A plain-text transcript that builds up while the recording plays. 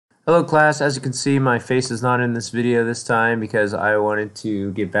Hello class, as you can see my face is not in this video this time because I wanted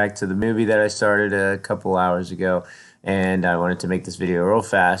to get back to the movie that I started a couple hours ago, and I wanted to make this video real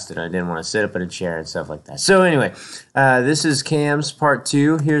fast and I didn't want to sit up in a chair and stuff like that. So anyway, this is Cam's part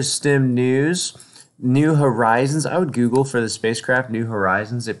 2. Here's STEM news. New Horizons. I would Google for the spacecraft New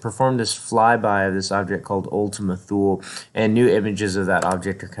Horizons. It performed this flyby of this object called Ultima Thule, and new images of that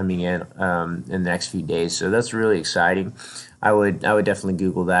object are coming in the next few days. So that's really exciting. I would definitely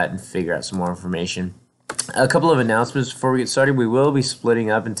Google that and figure out some more information. A couple of announcements before we get started. We will be splitting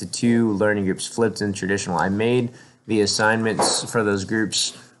up into 2 learning groups, flipped and traditional. I made the assignments for those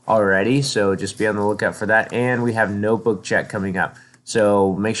groups already, so just be on the lookout for that. And we have notebook check coming up.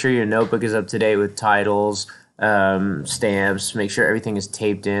 So make sure your notebook is up to date with titles, stamps. Make sure everything is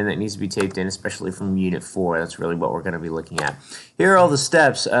taped in. That needs to be taped in, especially from Unit 4. That's really what we're going to be looking at. Here are all the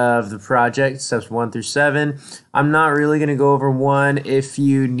steps of the project, steps 1 through 7. I'm not really going to go over 1. If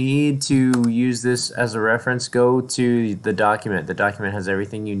you need to use this as a reference, go to the document. The document has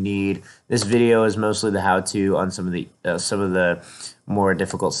everything you need. This video is mostly the how-to on some of the more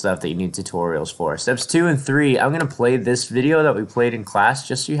difficult stuff that you need tutorials for. Steps 2 and 3, I'm going to play this video that we played in class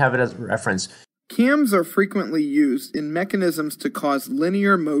just so you have it as a reference. Cams are frequently used in mechanisms to cause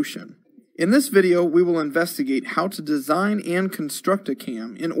linear motion. In this video, we will investigate how to design and construct a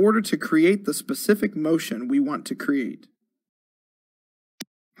cam in order to create the specific motion we want to create.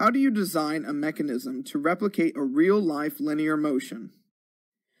 How do you design a mechanism to replicate a real-life linear motion?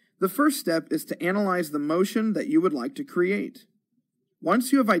 The first step is to analyze the motion that you would like to create.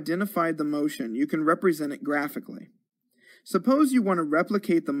 Once you have identified the motion, you can represent it graphically. Suppose you want to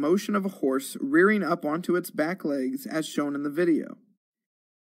replicate the motion of a horse rearing up onto its back legs as shown in the video.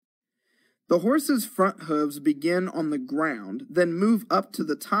 The horse's front hooves begin on the ground, then move up to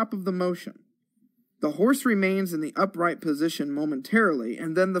the top of the motion. The horse remains in the upright position momentarily,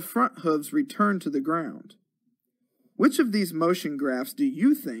 and then the front hooves return to the ground. Which of these motion graphs do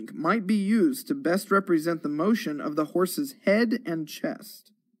you think might be used to best represent the motion of the horse's head and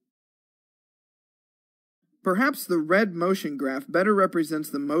chest? Perhaps the red motion graph better represents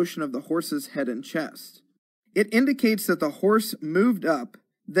the motion of the horse's head and chest. It indicates that the horse moved up,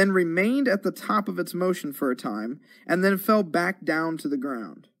 then remained at the top of its motion for a time, and then fell back down to the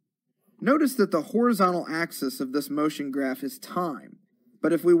ground. Notice that the horizontal axis of this motion graph is time.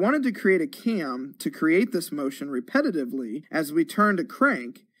 But if we wanted to create a cam to create this motion repetitively as we turned a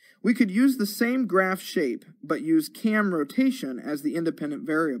crank, we could use the same graph shape, but use cam rotation as the independent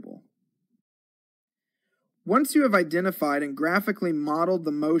variable. Once you have identified and graphically modeled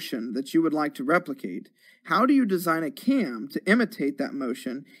the motion that you would like to replicate, how do you design a cam to imitate that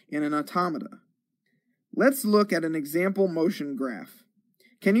motion in an automata? Let's look at an example motion graph.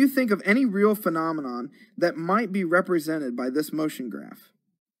 Can you think of any real phenomenon that might be represented by this motion graph?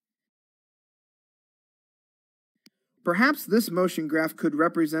 Perhaps this motion graph could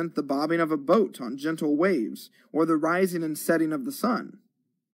represent the bobbing of a boat on gentle waves, or the rising and setting of the sun.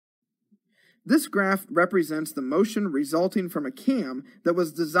 This graph represents the motion resulting from a cam that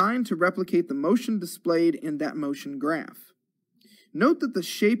was designed to replicate the motion displayed in that motion graph. Note that the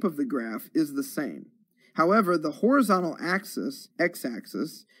shape of the graph is the same. However, the horizontal axis,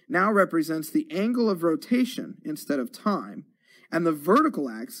 x-axis, now represents the angle of rotation instead of time, and the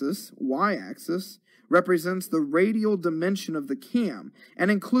vertical axis, y-axis, represents the radial dimension of the cam and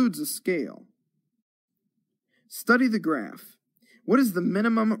includes a scale. Study the graph. What is the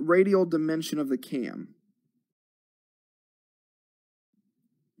minimum radial dimension of the cam?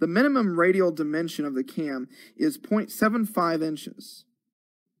 The minimum radial dimension of the cam is 0.75 inches.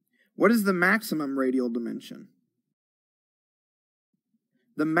 What is the maximum radial dimension?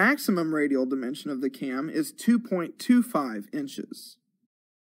 The maximum radial dimension of the cam is 2.25 inches.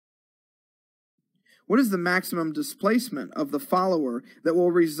 What is the maximum displacement of the follower that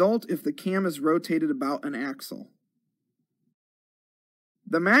will result if the cam is rotated about an axle?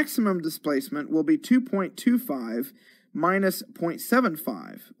 The maximum displacement will be 2.25 minus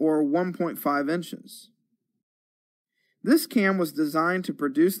 0.75, or 1.5 inches. This cam was designed to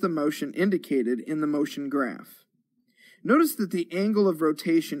produce the motion indicated in the motion graph. Notice that the angle of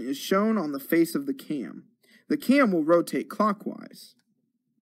rotation is shown on the face of the cam. The cam will rotate clockwise.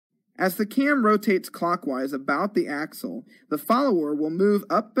 As the cam rotates clockwise about the axle, the follower will move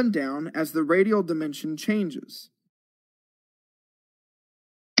up and down as the radial dimension changes.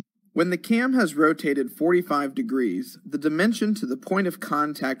 When the cam has rotated 45 degrees, the dimension to the point of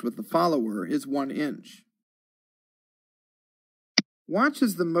contact with the follower is 1 inch. Watch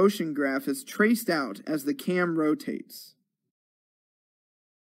as the motion graph is traced out as the cam rotates.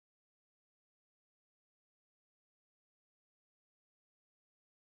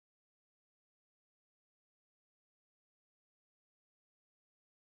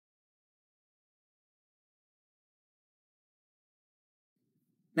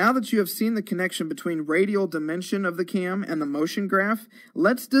 Now that you have seen the connection between radial dimension of the cam and the motion graph,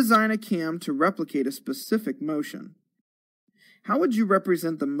 let's design a cam to replicate a specific motion. How would you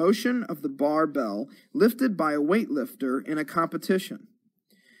represent the motion of the barbell lifted by a weightlifter in a competition?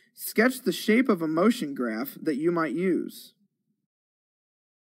 Sketch the shape of a motion graph that you might use.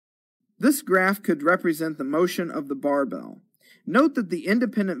 This graph could represent the motion of the barbell. Note that the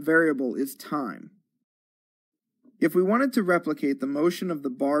independent variable is time. If we wanted to replicate the motion of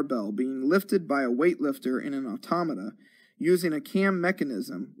the barbell being lifted by a weightlifter in an automata using a cam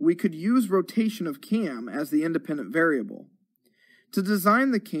mechanism, we could use rotation of cam as the independent variable. To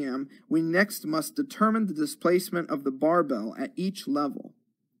design the cam, we next must determine the displacement of the barbell at each level.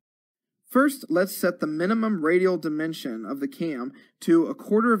 First, let's set the minimum radial dimension of the cam to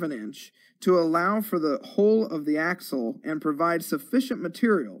 1/4 inch to allow for the hole of the axle and provide sufficient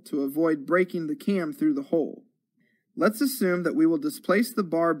material to avoid breaking the cam through the hole. Let's assume that we will displace the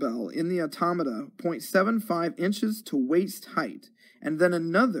barbell in the automata 0.75 inches to waist height, and then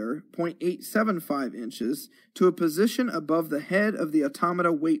another 0.875 inches to a position above the head of the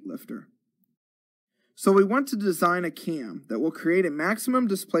automata weightlifter. So we want to design a cam that will create a maximum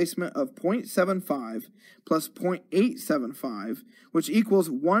displacement of 0.75 plus 0.875, which equals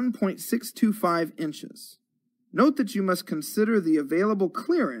 1.625 inches. Note that you must consider the available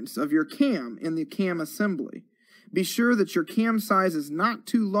clearance of your cam in the cam assembly. Be sure that your cam size is not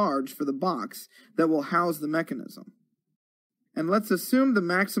too large for the box that will house the mechanism. And let's assume the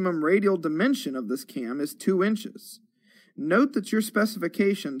maximum radial dimension of this cam is 2 inches. Note that your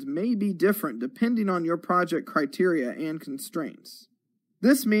specifications may be different depending on your project criteria and constraints.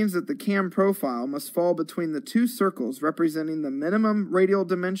 This means that the cam profile must fall between the two circles representing the minimum radial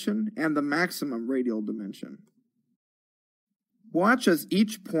dimension and the maximum radial dimension. Watch as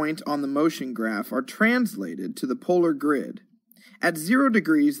each point on the motion graph are translated to the polar grid. At 0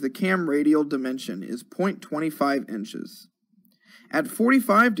 degrees, the cam radial dimension is 0.25 inches. At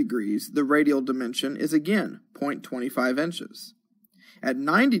 45 degrees, the radial dimension is again 0.25 inches. At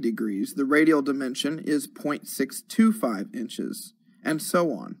 90 degrees, the radial dimension is 0.625 inches, and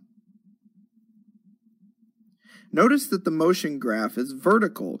so on. Notice that the motion graph is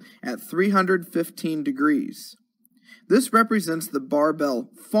vertical at 315 degrees. This represents the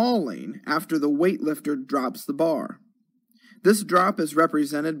barbell falling after the weightlifter drops the bar. This drop is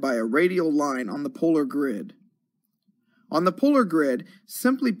represented by a radial line on the polar grid. On the polar grid,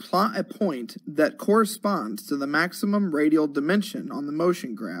 simply plot a point that corresponds to the maximum radial dimension on the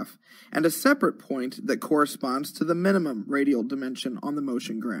motion graph and a separate point that corresponds to the minimum radial dimension on the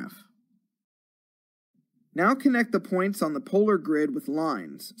motion graph. Now connect the points on the polar grid with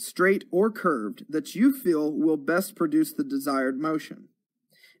lines, straight or curved, that you feel will best produce the desired motion.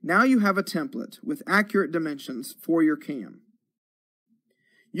 Now you have a template with accurate dimensions for your cam.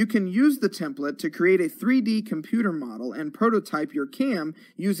 You can use the template to create a 3D computer model and prototype your cam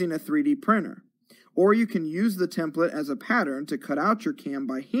using a 3D printer. Or you can use the template as a pattern to cut out your cam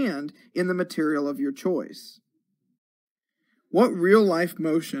by hand in the material of your choice. What real-life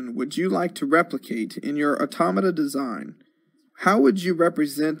motion would you like to replicate in your automata design? How would you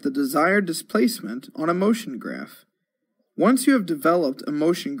represent the desired displacement on a motion graph? Once you have developed a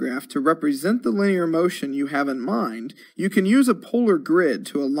motion graph to represent the linear motion you have in mind, you can use a polar grid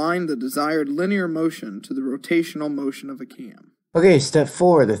to align the desired linear motion to the rotational motion of a cam. Okay, step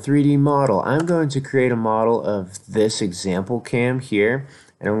 4, the 3D model. I'm going to create a model of this example cam here,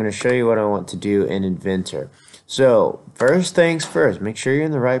 and I'm going to show you what I want to do in Inventor. So, first things first, make sure you're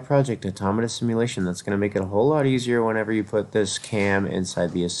in the right project, automata simulation. That's going to make it a whole lot easier whenever you put this cam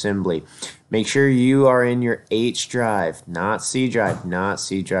inside the assembly. Make sure you are in your H drive, not C drive, not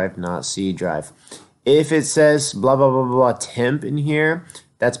C drive, not C drive. If it says blah, blah, blah, blah, temp in here,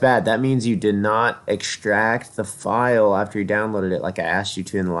 that's bad. That means you did not extract the file after you downloaded it like I asked you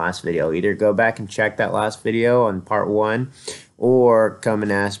to in the last video. Either go back and check that last video on part 1 or come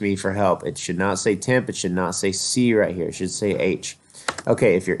and ask me for help. It should not say temp. It should not say C right here. It should say H.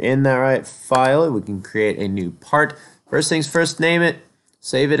 Okay, if you're in that right file, we can create a new part. First things first, name it,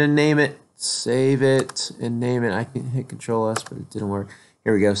 save it and name it, save it and name it. I can hit Control S, but it didn't work.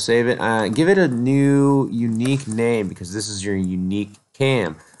 Here we go, save it. Give it a new unique name because this is your unique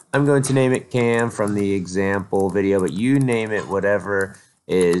cam. I'm going to name it cam from the example video, but you name it whatever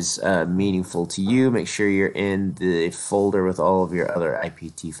is meaningful to you. Make sure you're in the folder with all of your other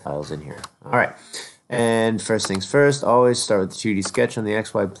IPT files in here. All right. And first things first, always start with the 2D sketch on the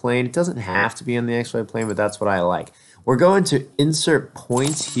XY plane. It doesn't have to be on the XY plane, but that's what I like. We're going to insert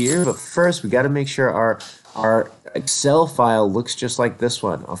points here, but first we got to make sure our Excel file looks just like this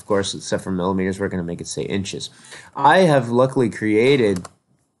one. Of course, except for millimeters, we're going to make it say inches. I have luckily created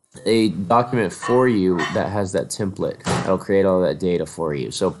a document for you that has that template. It'll create all that data for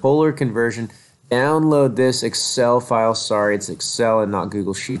you. So polar conversion, download this Excel file. Sorry, it's Excel and not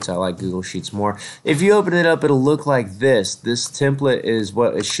Google Sheets. I like Google Sheets more. If you open it up, it'll look like this. This template is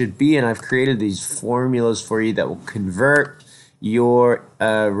what it should be, and I've created these formulas for you that will convert your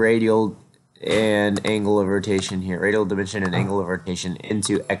radial and angle of rotation here, radial dimension and angle of rotation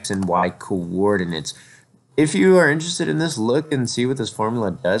into X and Y coordinates. If you are interested in this, look and see what this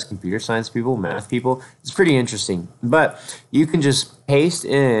formula does. Computer science people, math people, it's pretty interesting. But you can just paste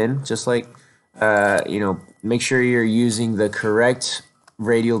in, just like, make sure you're using the correct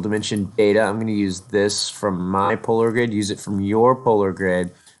radial dimension data. I'm going to use this from my polar grid. Use it from your polar grid.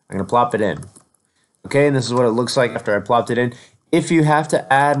 I'm going to plop it in. Okay, and this is what it looks like after I plopped it in. If you have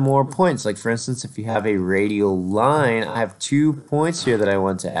to add more points, like for instance, if you have a radial line, I have 2 points here that I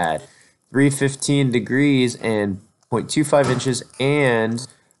want to add. 315 degrees and 0.25 inches and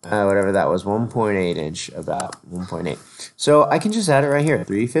whatever that was, 1.8 inch, about 1.8. So I can just add it right here,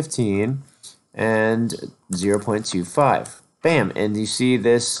 315 and 0.25. Bam, and you see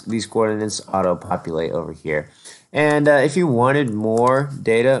these coordinates auto-populate over here. And if you wanted more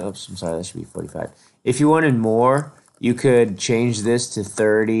data, oops, I'm sorry, that should be 45. If you wanted more, you could change this to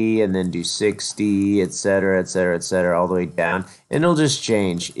 30 and then do 60, etc., etc., etc., all the way down, and it'll just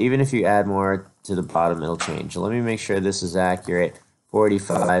change. Even if you add more to the bottom, it'll change. Let me make sure this is accurate,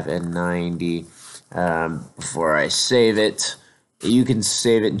 45 and 90, before I save it. You can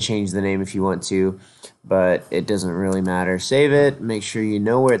save it and change the name if you want to, but it doesn't really matter. Save it, make sure you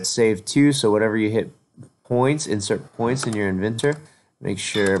know where it's saved to, so whatever you hit points, insert points in your Inventor. Make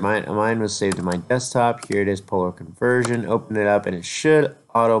sure mine was saved to my desktop. Here it is, polar conversion. Open it up, and it should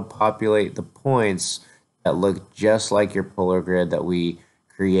auto-populate the points that look just like your polar grid that we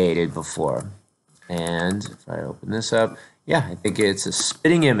created before. And if I open this up, yeah, I think it's a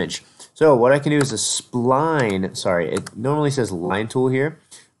spitting image. So what I can do is a spline. Sorry, it normally says line tool here,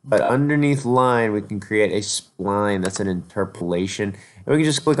 but underneath line, we can create a spline. That's an interpolation. And we can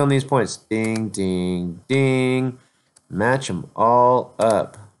just click on these points. Ding, ding, ding. Match them all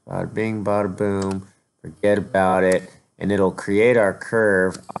up. Bada bing, bada boom. Forget about it. And it'll create our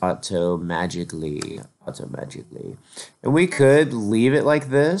curve auto-magically. And we could leave it like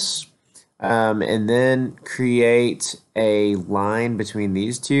this. And then create a line between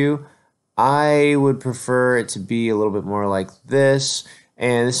these two. I would prefer it to be a little bit more like this.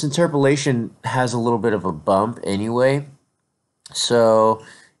 And this interpolation has a little bit of a bump anyway. So,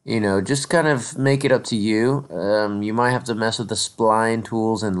 just kind of make it up to you. You might have to mess with the spline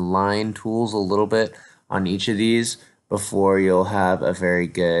tools and line tools a little bit on each of these before you'll have a very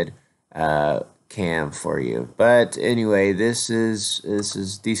good cam for you. But anyway, this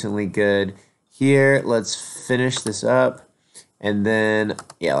is decently good. Here, let's finish this up. And then,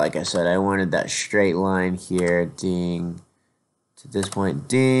 yeah, like I said, I wanted that straight line here, ding, to this point,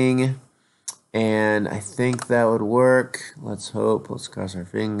 ding. And I think that would work. Let's hope. Let's cross our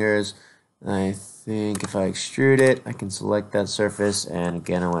fingers. I think if I extrude it, I can select that surface. And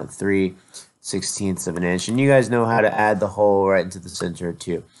again, I want 3/16 of an inch. And you guys know how to add the hole right into the center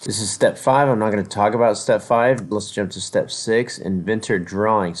too. This is step 5. I'm not going to talk about step 5. Let's jump to step 6, Inventor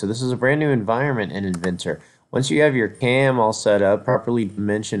Drawing. So this is a brand new environment in Inventor. Once you have your cam all set up, properly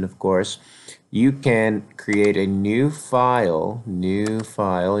dimensioned, of course, you can create a new file.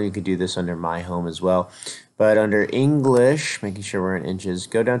 You could do this under My Home as well. But under English, making sure we're in inches,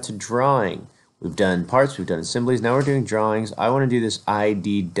 go down to Drawing. We've done parts, we've done assemblies, now we're doing drawings. I want to do this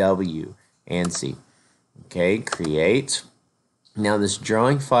IDW, ANSI. Okay, create. Now this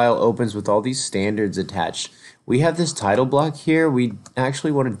drawing file opens with all these standards attached. We have this title block here. We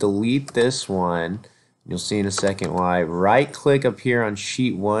actually want to delete this one. You'll see in a second why. Right click up here on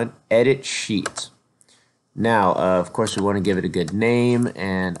sheet 1, edit sheet. Now, of course, we want to give it a good name,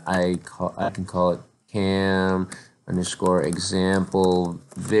 and I can call it cam underscore example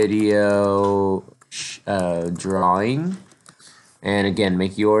video drawing. And again,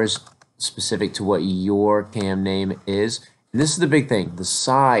 make yours specific to what your cam name is. And this is the big thing, the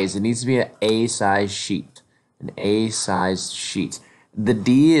size. It needs to be an A-size sheet, an A-sized sheet. The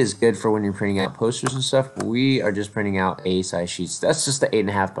D is good for when you're printing out posters and stuff, but we are just printing out A-size sheets. That's just the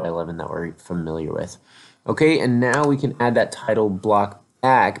 8.5 by 11 that we're familiar with. Okay, and now we can add that title block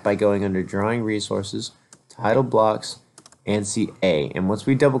back by going under Drawing Resources, Title Blocks, ANSI A. And once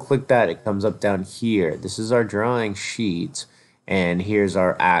we double click that, it comes up down here. This is our drawing sheet, and here's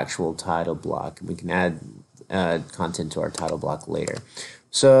our actual title block. We can add content to our title block later.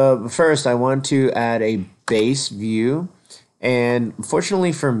 So first, I want to add a base view. And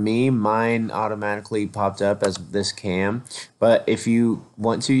fortunately for me, mine automatically popped up as this cam. But if you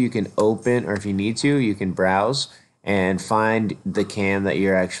want to, you can open, or if you need to, you can browse and find the cam that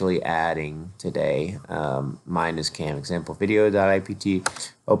you're actually adding today. Mine is cam example video.ipt.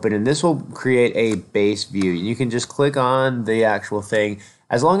 Open, and this will create a base view. You can just click on the actual thing.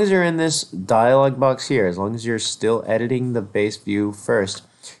 As long as you're in this dialog box here, as long as you're still editing the base view first,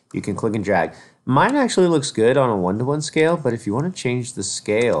 you can click and drag. Mine actually looks good on a 1:1 scale, but if you want to change the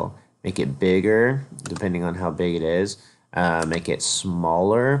scale, make it bigger, depending on how big it is, make it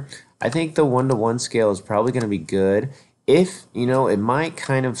smaller. I think the 1:1 scale is probably going to be good. If, you know, it might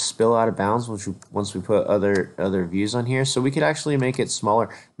kind of spill out of bounds once we put other views on here, so we could actually make it smaller.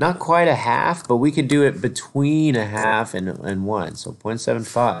 Not quite a half, but we could do it between a half and 1, so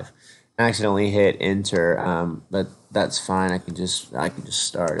 0.75. I accidentally hit enter, but that's fine. I can just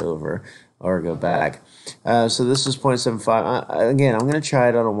start over or go back. So this is 0.75. Again, I'm going to try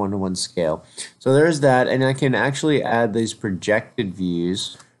it on a 1:1 scale. So there's that, and I can actually add these projected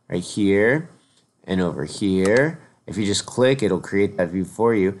views right here and over here. If you just click, it'll create that view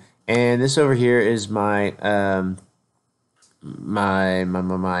for you. And this over here is my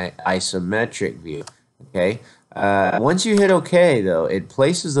my isometric view. Okay. Once you hit OK, though, it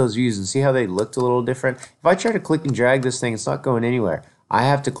places those views, and see how they looked a little different. If I try to click and drag this thing, it's not going anywhere. I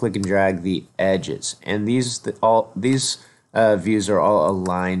have to click and drag the edges, and these views are all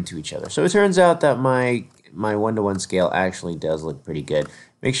aligned to each other. So it turns out that my 1:1 scale actually does look pretty good.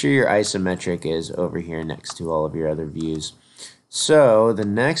 Make sure your isometric is over here next to all of your other views. So the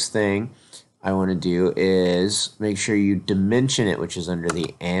next thing I want to do is make sure you dimension it, which is under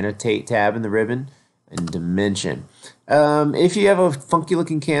the annotate tab in the ribbon, and dimension. If you have a funky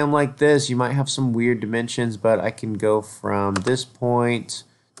looking cam like this, you might have some weird dimensions, but I can go from this point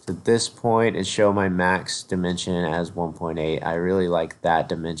to this point and show my max dimension as 1.8. I really like that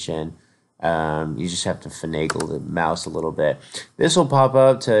dimension. You just have to finagle the mouse a little bit. This will pop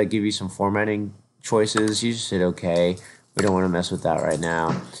up to give you some formatting choices. You just hit OK. We don't want to mess with that right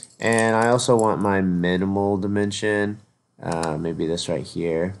now. And I also want my minimal dimension. Maybe this right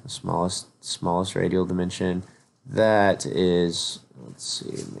here, the smallest radial dimension. That is, let's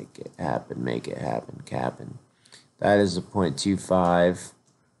see, make it happen, Cap'n. That is a 0.25.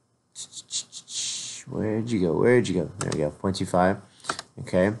 Where'd you go? There we go, 0.25.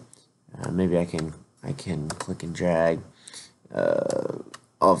 Okay. Maybe I can click and drag.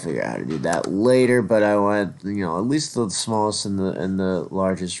 I'll figure out how to do that later, but I want, you know, at least the smallest and the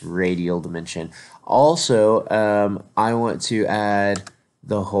largest radial dimension. Also, I want to add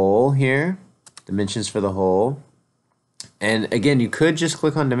the hole here, dimensions for the hole. And again, you could just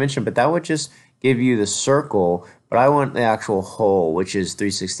click on dimension, but that would just give you the circle. But I want the actual hole, which is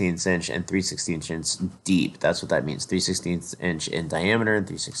 3/16 inch and 3/16 inch deep. That's what that means. 3/16 inch in diameter and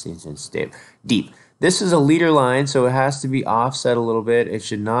 3/16 inch deep. This is a leader line, so it has to be offset a little bit. It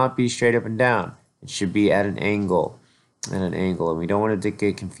should not be straight up and down. It should be at an angle. And we don't want to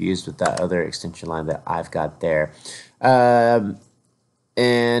get confused with that other extension line that I've got there.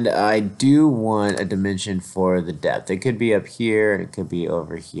 And I do want a dimension for the depth. It could be up here, and it could be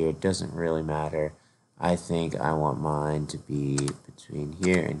over here. It doesn't really matter. I think I want mine to be between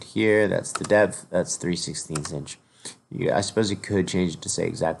here and here. That's the depth. That's 3/16 inch. I suppose you could change it to say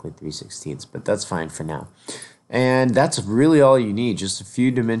exactly 3/16, but that's fine for now. And that's really all you need. Just a few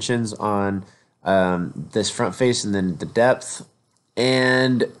dimensions on this front face and then the depth.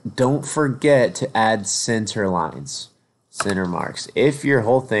 And don't forget to add center lines, center marks. If your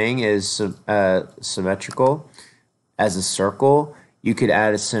whole thing is symmetrical as a circle, you could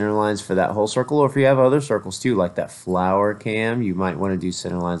add a center lines for that whole circle, or if you have other circles too, like that flower cam, you might want to do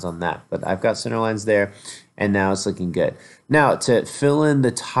center lines on that. But I've got center lines there, and now it's looking good. Now, to fill in the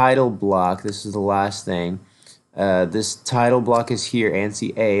title block, this is the last thing. This title block is here,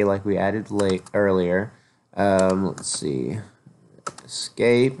 ANSI A, like we added earlier. Let's see.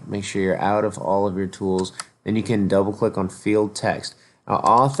 Escape. Make sure you're out of all of your tools. Then you can double-click on field text.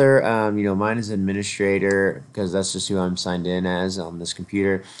 Author, you know, mine is administrator because that's just who I'm signed in as on this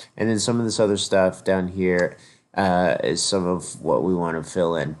computer. And then some of this other stuff down here is some of what we want to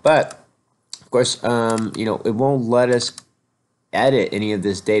fill in. But, of course, you know, it won't let us edit any of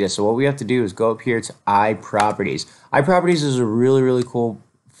this data. So what we have to do is go up here to iProperties. iProperties is a really, really cool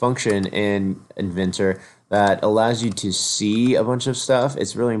function in Inventor that allows you to see a bunch of stuff.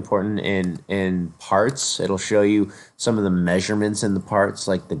 It's really important in parts. It'll show you some of the measurements in the parts,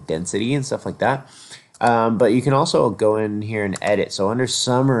 like the density and stuff like that. But you can also go in here and edit. So under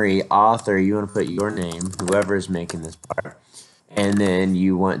summary, author, you want to put your name, whoever is making this part. And then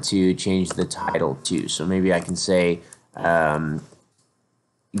you want to change the title too. So maybe I can say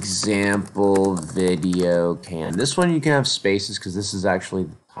example video cam. This one you can have spaces because this is actually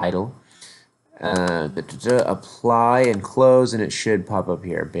the title. Apply and close, and it should pop up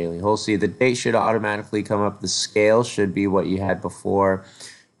here. Bailey Hulsey. The date should automatically come up. The scale should be what you had before,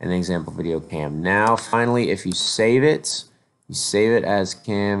 and the example video cam. Now, finally, if you save it as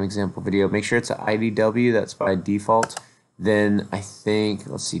cam example video. Make sure it's an IDW. That's by default. Then I think,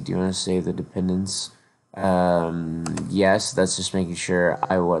 let's see, do you want to save the dependents? Yes, that's just making sure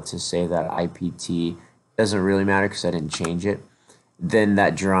I want to save that IPT. Doesn't really matter because I didn't change it. Then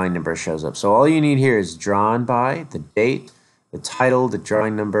that drawing number shows up. So all you need here is drawn by, the date, the title, the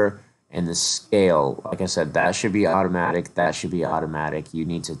drawing number, and the scale. Like I said, that should be automatic. That should be automatic. You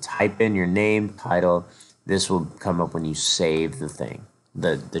need to type in your name, title. This will come up when you save the thing,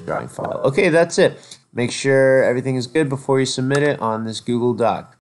 the drawing file. Okay, that's it. Make sure everything is good before you submit it on this Google Doc.